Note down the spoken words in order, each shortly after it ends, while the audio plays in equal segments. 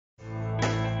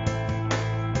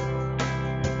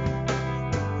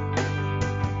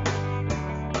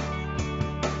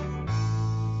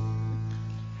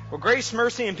Grace,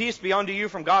 mercy, and peace be unto you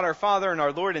from God our Father and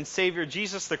our Lord and Savior,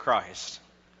 Jesus the Christ.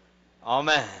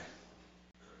 Amen.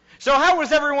 So how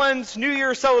was everyone's New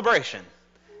Year celebration?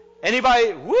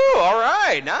 Anybody? Woo, all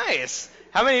right, nice.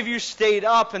 How many of you stayed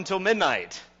up until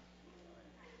midnight?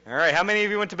 All right, how many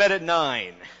of you went to bed at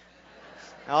 9?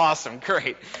 Awesome,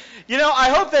 great. You know, I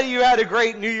hope that you had a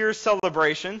great New Year's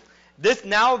celebration. This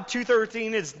now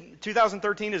 2013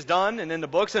 is done and in the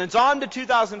books, and it's on to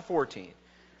 2014.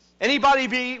 Anybody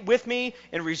be with me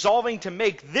in resolving to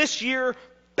make this year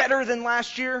better than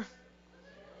last year?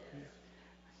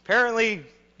 Apparently,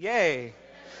 yay.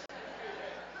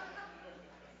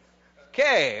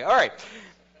 Okay, all right.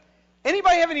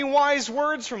 Anybody have any wise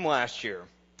words from last year?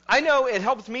 I know it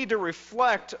helped me to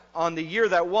reflect on the year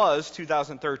that was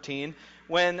 2013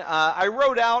 when I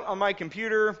wrote out on my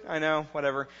computer, I know,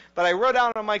 whatever, but I wrote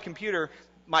out on my computer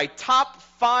my top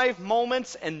 5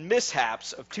 moments and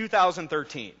mishaps of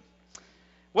 2013.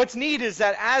 What's neat is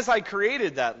that as I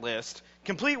created that list,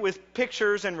 complete with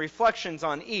pictures and reflections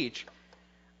on each,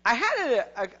 I had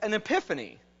an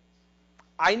epiphany.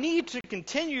 I need to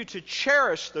continue to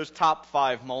cherish those top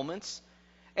 5 moments,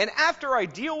 and after I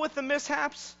deal with the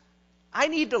mishaps, I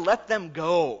need to let them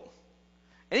go.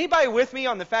 Anybody with me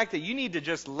on the fact that you need to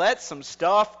just let some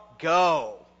stuff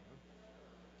go?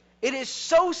 It is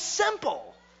so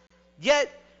simple, yet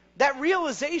that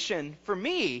realization for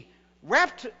me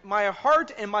wrapped my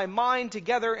heart and my mind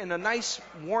together in a nice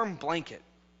warm blanket.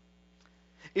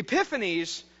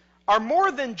 Epiphanies are more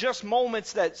than just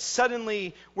moments that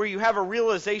suddenly where you have a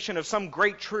realization of some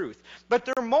great truth, but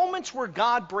they're moments where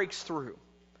God breaks through.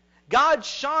 God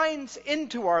shines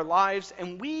into our lives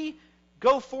and we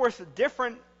go forth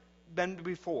different than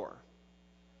before.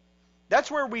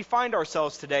 That's where we find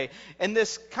ourselves today in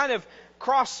this kind of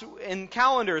cross in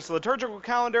calendars, liturgical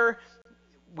calendar.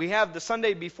 We have the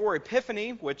Sunday before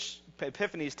Epiphany, which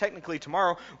Epiphany is technically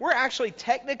tomorrow. We're actually,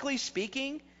 technically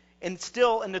speaking, and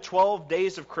still in the 12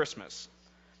 days of Christmas.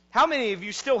 How many of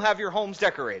you still have your homes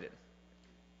decorated?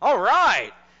 All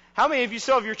right. How many of you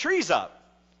still have your trees up?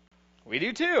 We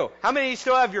do too. How many of you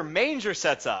still have your manger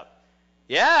sets up?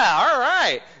 Yeah, all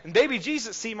right. And baby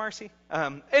Jesus, see Marcy?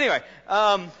 Anyway,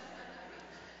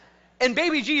 and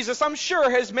baby Jesus, I'm sure,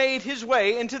 has made his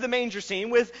way into the manger scene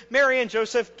with Mary and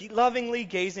Joseph lovingly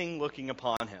looking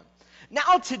upon him.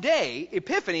 Now today,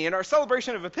 Epiphany, in our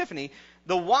celebration of Epiphany,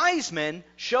 the wise men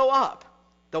show up.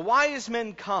 The wise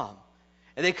men come.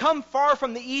 And they come far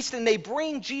from the east and they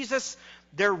bring Jesus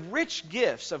their rich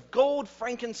gifts of gold,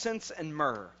 frankincense, and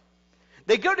myrrh.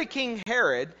 They go to King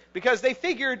Herod because they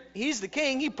figured he's the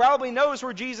king. He probably knows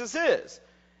where Jesus is.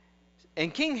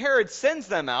 And King Herod sends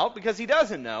them out because he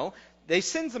doesn't know. They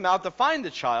sends them out to find the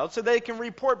child so they can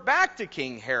report back to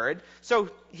King Herod so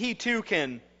he too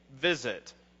can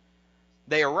visit.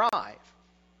 They arrive.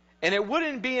 And it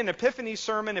wouldn't be an Epiphany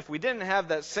sermon if we didn't have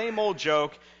that same old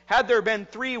joke. Had there been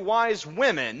 3 wise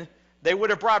women, they would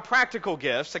have brought practical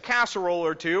gifts, a casserole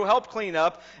or 2, helped clean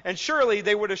up, and surely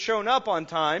they would have shown up on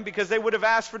time because they would have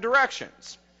asked for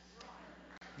directions.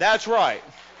 That's right.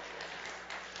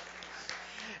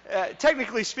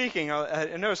 Technically speaking,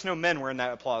 I notice no men were in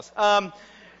that applause.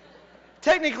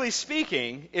 Technically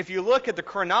speaking, if you look at the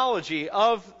chronology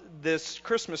of this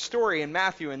Christmas story in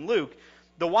Matthew and Luke,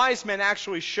 the wise men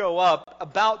actually show up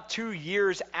about 2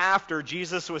 years after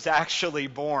Jesus was actually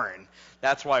born.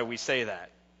 That's why we say that.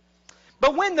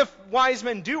 But when the wise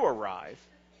men do arrive,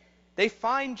 they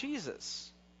find Jesus.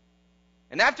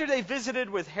 And after they visited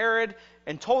with Herod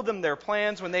and told them their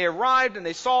plans, when they arrived and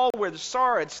they saw where the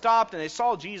star had stopped and they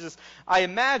saw Jesus, I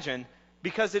imagine,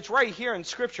 because it's right here in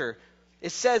Scripture,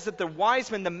 it says that the wise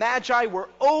men, the Magi, were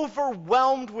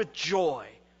overwhelmed with joy.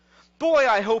 Boy,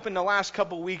 I hope in the last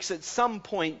couple weeks at some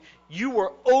point you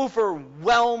were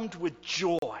overwhelmed with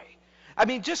joy. I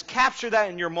mean, just capture that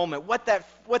in your moment, what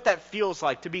that feels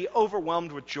like to be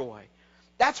overwhelmed with joy.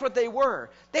 That's what they were.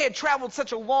 They had traveled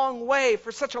such a long way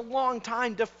for such a long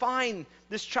time to find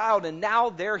this child, and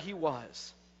now there he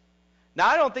was. Now,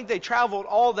 I don't think they traveled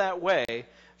all that way,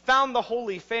 found the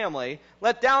Holy Family,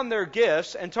 let down their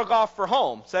gifts, and took off for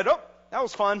home. Said, oh, that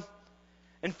was fun.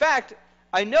 In fact,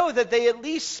 I know that they at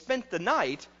least spent the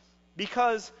night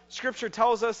because Scripture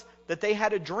tells us that they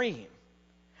had a dream.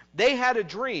 They had a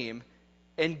dream,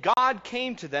 and God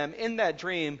came to them in that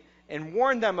dream and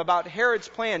warned them about Herod's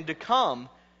plan to come,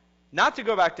 not to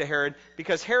go back to Herod,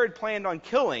 because Herod planned on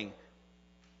killing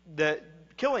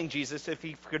Jesus if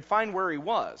he could find where he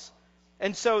was.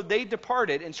 And so they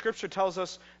departed, and Scripture tells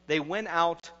us they went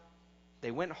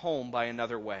home by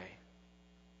another way.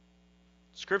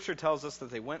 Scripture tells us that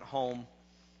they went home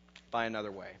by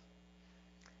another way.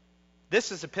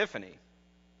 This is Epiphany.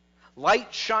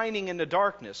 light shining in the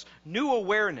darkness, new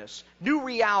awareness, new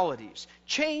realities,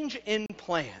 change in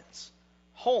plans,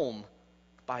 home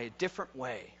by a different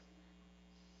way.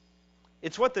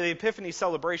 It's what the Epiphany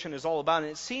celebration is all about,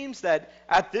 and it seems that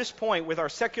at this point, with our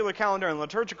secular calendar and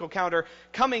liturgical calendar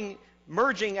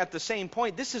merging at the same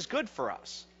point, this is good for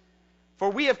us. For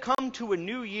we have come to a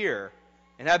new year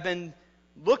and have been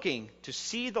looking to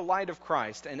see the light of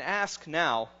Christ and ask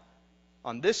now,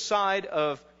 on this side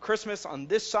of Christmas, on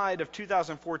this side of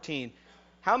 2014,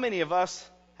 how many of us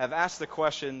have asked the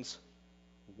questions,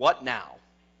 what now?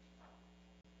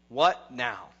 What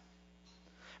now?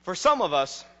 For some of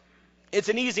us, it's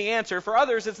an easy answer. For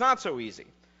others, it's not so easy.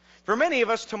 For many of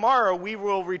us, tomorrow we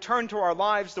will return to our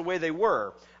lives the way they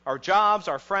were. Our jobs,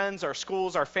 our friends, our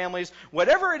schools, our families,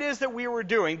 whatever it is that we were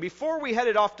doing before we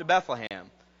headed off to Bethlehem.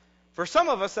 For some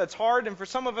of us, that's hard, and for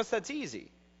some of us, that's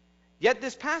easy. Yet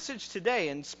this passage today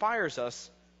inspires us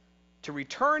to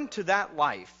return to that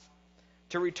life,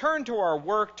 to return to our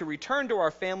work, to return to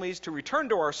our families, to return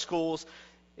to our schools.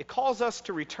 It calls us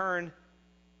to return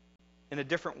in a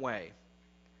different way.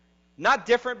 Not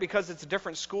different because it's a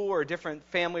different school or a different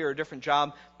family or a different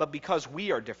job, but because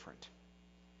we are different.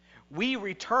 We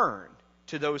return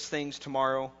to those things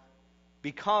tomorrow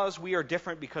because we are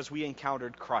different, because we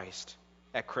encountered Christ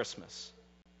at Christmas.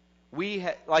 We,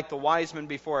 like the wise men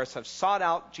before us, have sought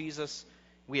out Jesus,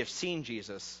 we have seen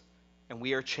Jesus, and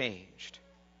we are changed.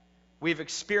 We've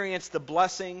experienced the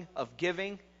blessing of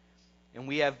giving, and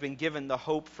we have been given the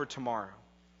hope for tomorrow.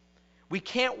 We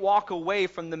can't walk away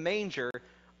from the manger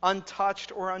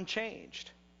untouched or unchanged.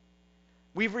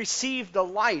 We've received the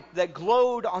light that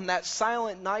glowed on that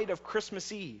silent night of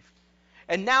Christmas Eve.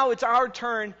 And now it's our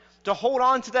turn to hold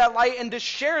on to that light and to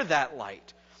share that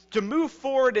light, to move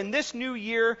forward in this new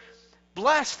year,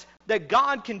 blessed that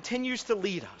God continues to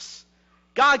lead us.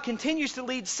 God continues to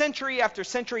lead century after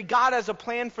century. God has a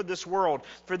plan for this world,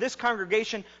 for this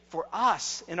congregation, for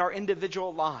us in our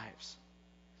individual lives.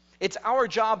 It's our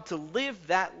job to live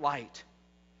that light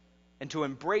and to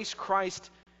embrace Christ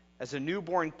as a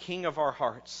newborn King of our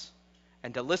hearts,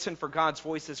 and to listen for God's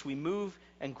voice as we move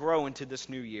and grow into this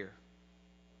new year.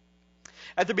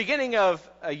 At the beginning of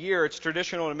a year, it's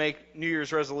traditional to make New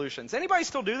Year's resolutions. Anybody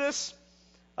still do this,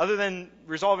 other than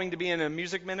resolving to be in a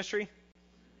music ministry?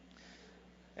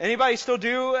 Anybody still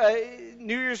do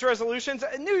New Year's resolutions?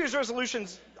 New Year's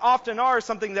resolutions often are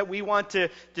something that we want to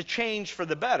change for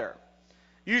the better.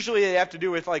 Usually they have to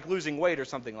do with like losing weight or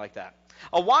something like that.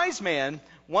 A wise man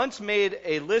once made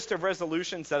a list of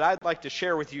resolutions that I'd like to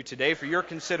share with you today for your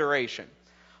consideration.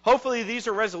 Hopefully these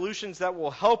are resolutions that will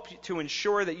help to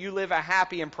ensure that you live a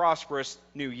happy and prosperous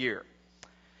new year.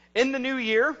 In the new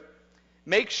year,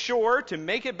 make sure to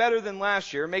make it better than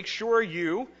last year. Make sure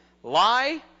you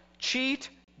lie, cheat,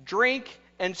 drink,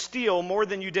 and steal more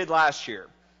than you did last year.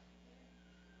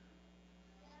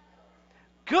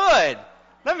 Good.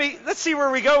 Let's see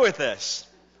where we go with this.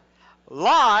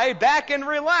 Lie back and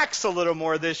relax a little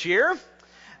more this year.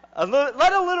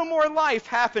 Let a little more life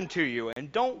happen to you, and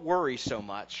don't worry so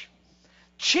much.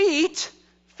 Cheat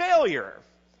failure.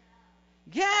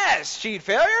 Yes, cheat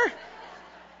failure.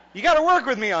 You got to work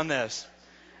with me on this.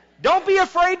 Don't be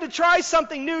afraid to try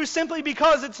something new simply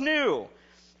because it's new.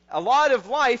 A lot of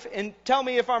life, and tell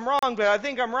me if I'm wrong, but I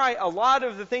think I'm right, a lot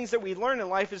of the things that we learn in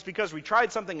life is because we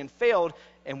tried something and failed,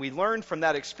 and we learned from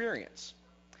that experience.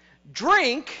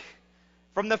 Drink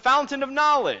from the fountain of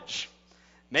knowledge.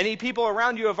 Many people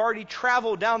around you have already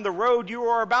traveled down the road you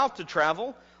are about to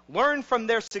travel. Learn from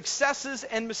their successes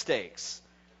and mistakes.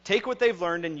 Take what they've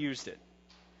learned and used it.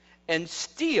 And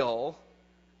steal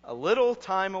a little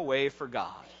time away for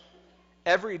God.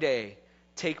 Every day,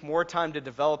 take more time to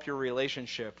develop your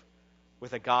relationship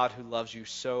with a God who loves you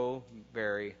so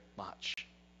very much.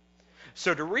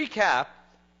 So to recap,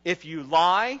 if you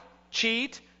lie,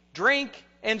 cheat, drink,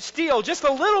 and steal just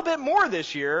a little bit more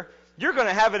this year, you're going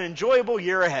to have an enjoyable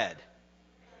year ahead.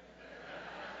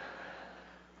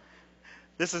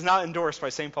 This is not endorsed by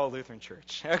St. Paul Lutheran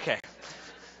Church. Okay.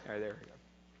 All right, there we go.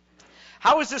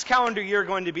 How is this calendar year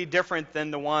going to be different than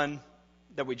the one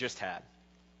that we just had?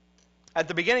 At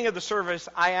the beginning of the service,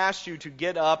 I asked you to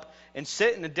get up and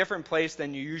sit in a different place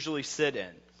than you usually sit in.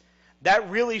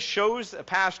 That really shows a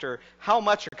pastor how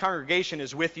much a congregation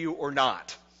is with you or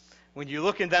not. When you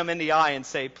look at them in the eye and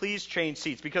say, please change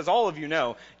seats, because all of you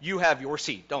know you have your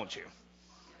seat, don't you?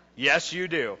 Yes, you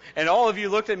do. And all of you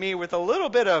looked at me with a little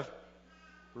bit of,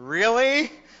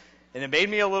 really? And it made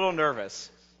me a little nervous.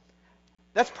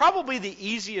 That's probably the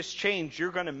easiest change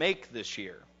you're going to make this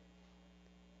year.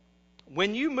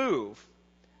 When you move,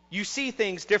 you see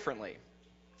things differently.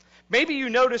 Maybe you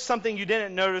notice something you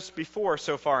didn't notice before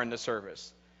so far in the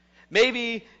service.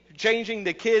 Maybe changing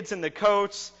the kids and the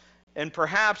coats, and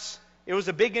perhaps it was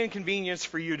a big inconvenience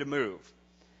for you to move.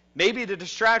 Maybe the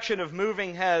distraction of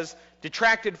moving has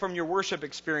detracted from your worship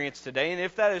experience today, and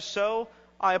if that is so,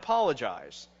 I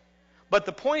apologize. But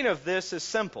the point of this is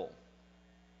simple,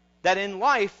 that in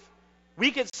life,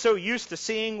 we get so used to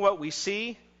seeing what we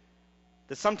see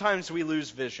that sometimes we lose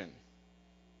vision.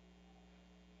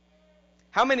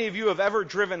 How many of you have ever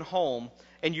driven home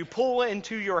and you pull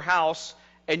into your house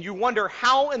and you wonder,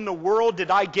 how in the world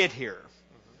did I get here?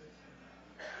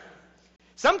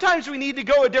 Sometimes we need to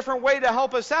go a different way to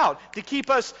help us out, to keep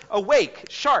us awake,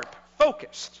 sharp,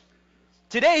 focused.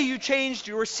 Today you changed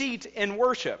your seat in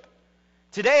worship.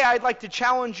 Today I'd like to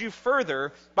challenge you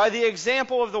further by the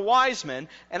example of the wise men,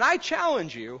 and I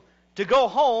challenge you to go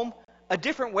home a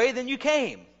different way than you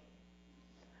came.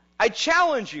 I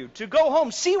challenge you to go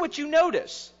home, see what you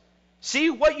notice.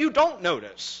 See what you don't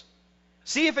notice.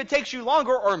 See if it takes you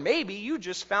longer, or maybe you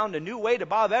just found a new way to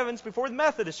Bob Evans before the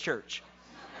Methodist Church.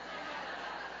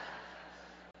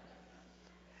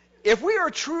 If we are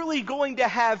truly going to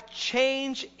have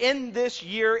change in this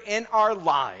year in our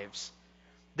lives,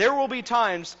 there will be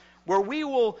times where we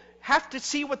will have to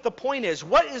see what the point is.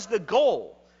 What is the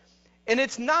goal? And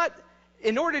it's not,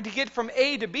 in order to get from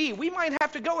A to B, we might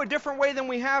have to go a different way than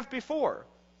we have before.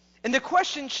 And the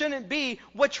question shouldn't be,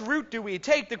 which route do we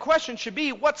take? The question should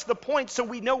be, what's the point, so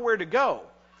we know where to go?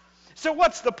 So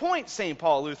what's the point, St.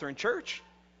 Paul Lutheran Church?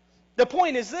 The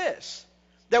point is this,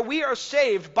 that we are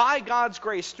saved by God's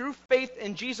grace through faith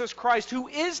in Jesus Christ, who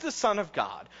is the Son of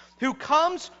God, who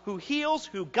comes, who heals,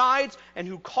 who guides, and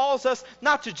who calls us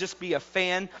not to just be a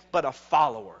fan, but a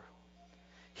follower.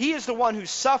 He is the one who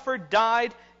suffered,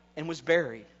 died, and was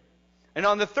buried. And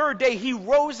on the third day, he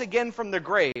rose again from the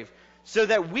grave, so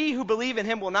that we who believe in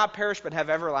him will not perish but have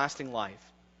everlasting life.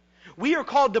 We are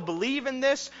called to believe in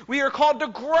this. We are called to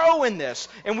grow in this.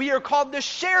 And we are called to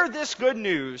share this good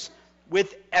news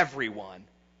with everyone,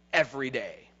 every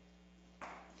day.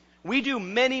 We do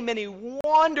many, many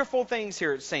wonderful things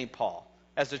here at St. Paul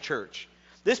as a church.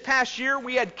 This past year,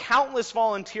 we had countless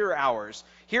volunteer hours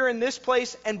here in this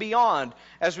place and beyond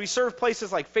as we serve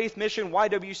places like Faith Mission,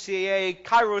 YWCA,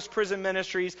 Kairos Prison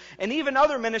Ministries, and even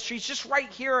other ministries just right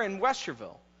here in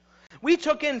Westerville. We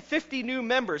took in 50 new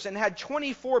members and had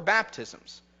 24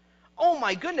 baptisms. Oh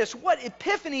my goodness, what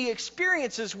epiphany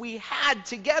experiences we had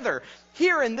together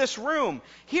here in this room,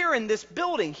 here in this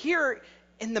building, here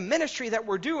in the ministry that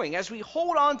we're doing as we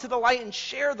hold on to the light and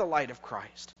share the light of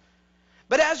Christ.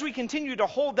 But as we continue to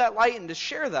hold that light and to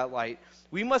share that light,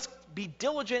 we must be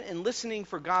diligent in listening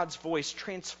for God's voice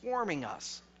transforming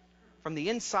us from the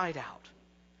inside out.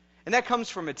 And that comes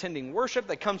from attending worship,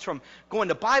 that comes from going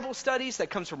to Bible studies, that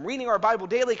comes from reading our Bible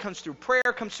daily, comes through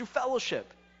prayer, comes through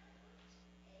fellowship.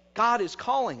 God is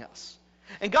calling us.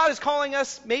 And God is calling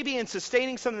us maybe in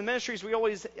sustaining some of the ministries we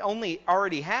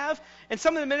already have, and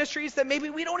some of the ministries that maybe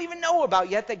we don't even know about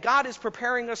yet that God is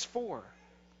preparing us for.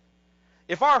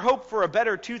 If our hope for a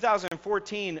better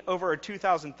 2014 over a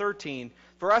 2013,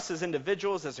 for us as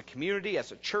individuals, as a community,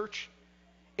 as a church,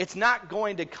 it's not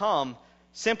going to come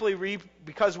simply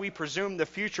because we presume the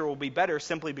future will be better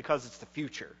simply because it's the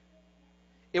future.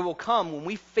 It will come when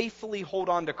we faithfully hold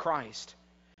on to Christ,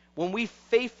 when we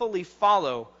faithfully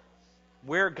follow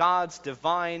where God's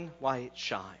divine light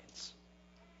shines.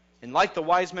 And like the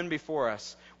wise men before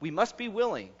us, we must be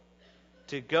willing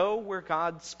to go where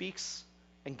God speaks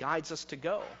and guides us to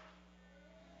go.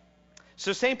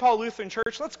 So St. Paul Lutheran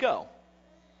Church, let's go.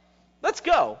 Let's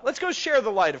go. Let's go share the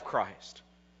light of Christ.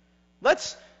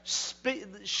 Let's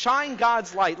shine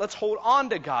God's light. Let's hold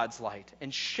on to God's light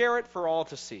and share it for all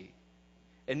to see.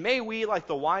 And may we, like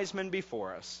the wise men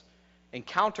before us,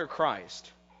 encounter Christ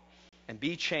and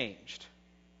be changed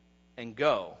and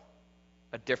go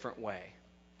a different way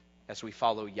as we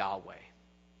follow Yahweh.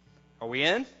 Are we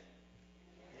in?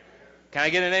 Can I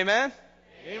get an amen?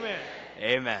 Amen.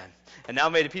 Amen. And now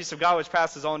may the peace of God which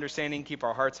passes all understanding keep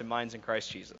our hearts and minds in Christ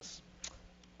Jesus.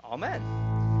 Amen.